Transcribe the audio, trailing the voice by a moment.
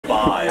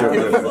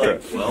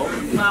Well.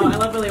 Wow, I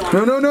love really want.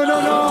 No.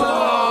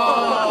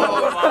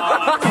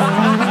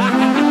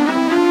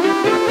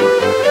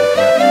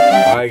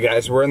 Alright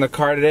guys, we're in the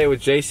car today with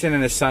Jason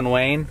and his son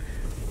Wayne.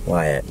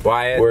 Wyatt.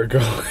 We're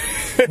going.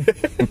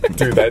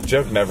 Dude, that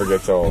joke never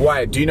gets old.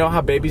 Wyatt, do you know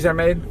how babies are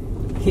made?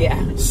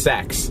 Yeah.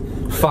 Sex.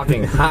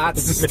 Fucking hot,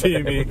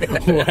 steamy.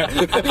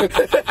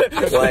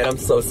 Wyatt, I'm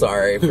so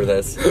sorry for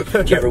this.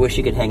 Do you ever wish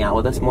you could hang out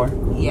with us more?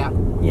 Yeah.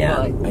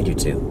 Yeah, Really? I do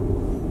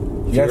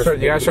too. You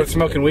gotta start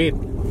smoking weed.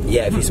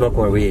 Yeah, if you smoke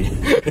more weed.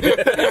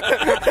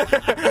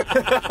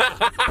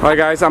 Alright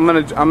guys, I'm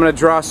gonna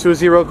draw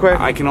Susie real quick.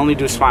 I can only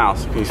do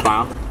smiles. Can you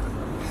smile?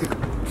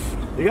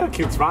 You got a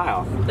cute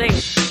smile.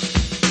 Thanks.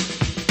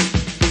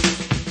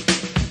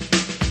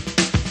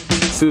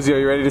 Susie, are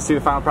you ready to see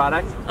the final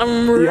product?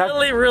 I'm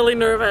really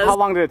nervous. How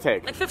long did it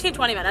take? Like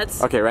 15-20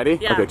 minutes. Okay, ready?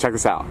 Yeah. Okay, check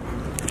this out. Dude,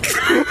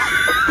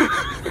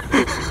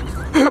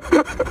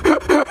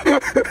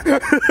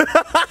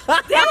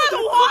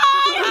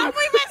 why have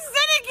we been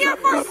sitting here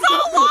for so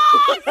long?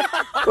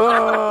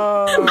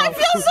 I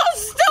feel so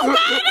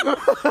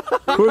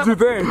stupid. What'd you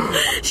think?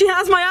 She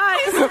has my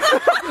eyes.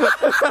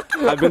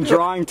 I've been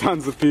drawing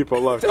tons of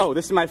people. Look. Oh,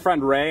 this is my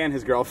friend Ray and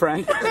his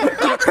girlfriend.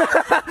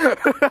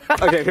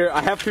 Okay, here,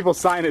 I have people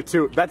sign it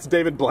too. That's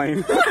David Blaine.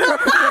 Look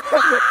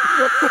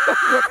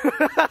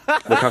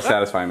how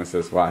satisfying this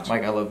is. Watch.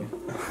 Mike, I love you.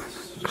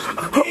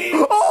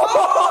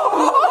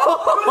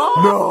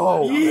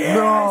 No! Yes!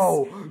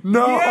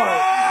 No!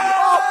 Yes!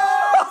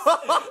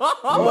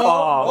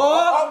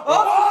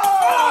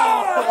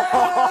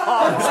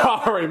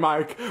 Sorry,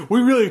 Mike.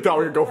 We really thought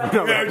we would go for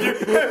another.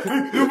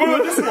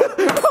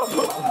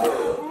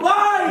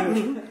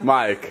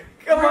 Mike!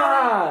 Come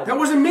on! That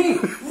wasn't me.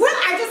 What?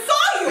 I just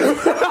saw you.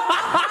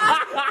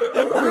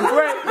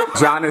 Wait.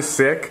 John is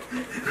sick,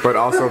 but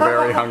also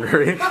very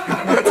hungry.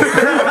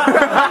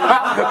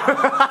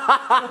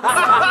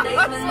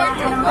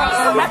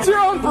 That's your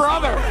own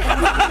brother.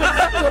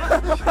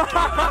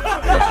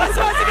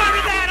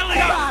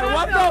 God,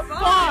 what the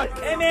fuck?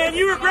 Hey man,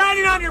 you were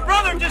grinding on your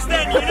brother just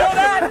then, you know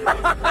that?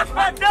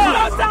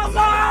 No, stop!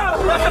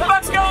 What the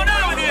fuck's going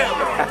on with you?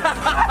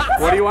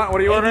 What do you want?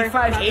 What are you ordering?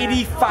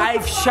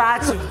 85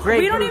 shots of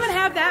grape. We don't even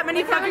have that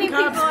many fucking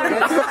cups.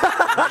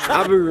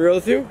 I'll be real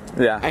with you.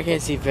 Yeah. I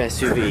can't see past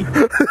sous vide.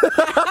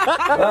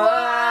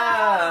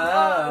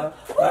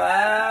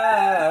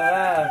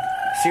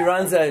 She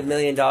runs $1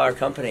 million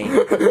company.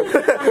 What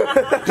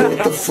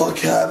the fuck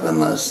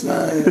happened last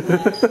night?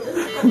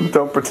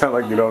 Don't pretend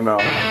like you don't know.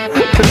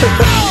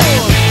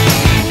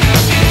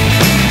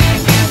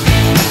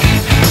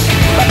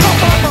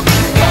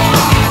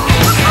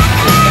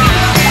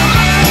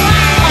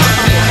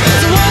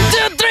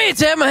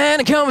 Take my hand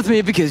and come with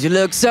me because you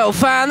look so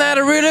fine that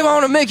I really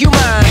want to make you mine.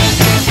 I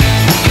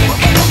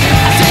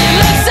say you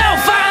look so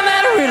fine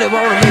that I really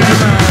want to make you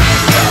mine.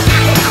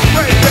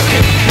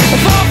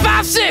 4,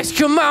 5, 6,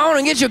 come on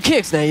and get your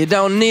kicks. Now you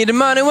don't need the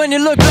money when you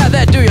look like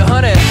that, do you,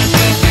 honey?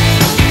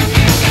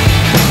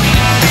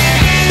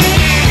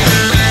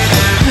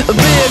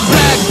 Big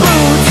black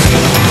boots,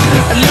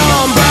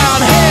 long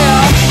brown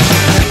hair.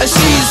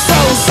 She's so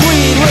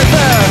sweet with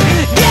her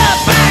get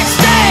back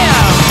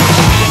stare.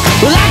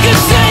 Well, I can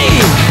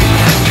see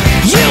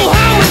you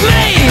home with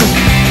me,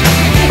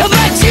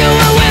 but you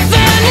were with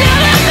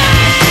another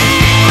man,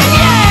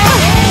 yeah.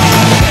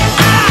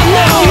 I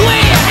know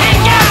we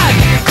ain't got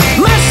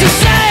much to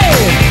say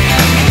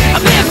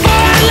before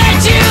I let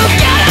you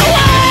get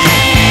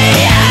away,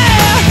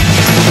 yeah.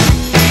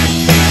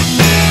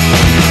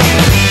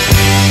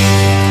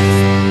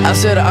 I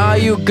said, are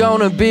you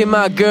gonna be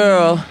my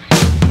girl?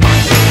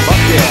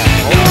 Fuck yeah.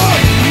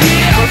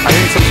 I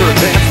think some sort of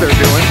dance they're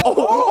doing.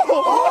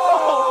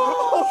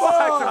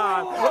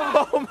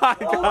 Oh my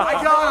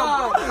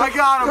god. I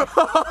got him.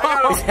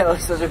 That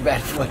was such a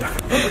bad flip.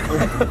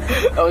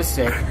 That was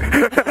sick.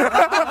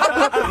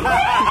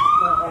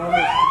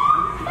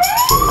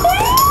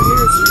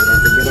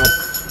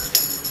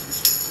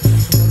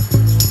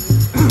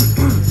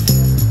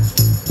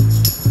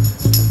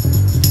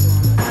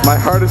 My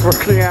heart is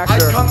working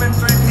actor. I come in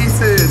 3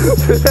 pieces.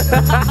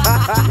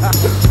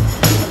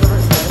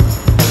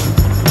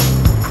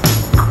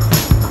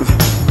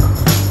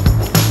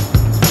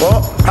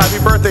 Well, happy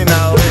birthday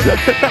now.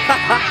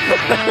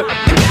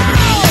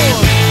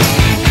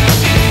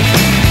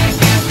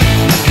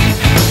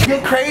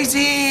 Get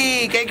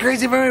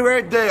crazy for my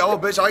birthday. Oh,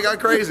 bitch, I got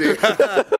crazy.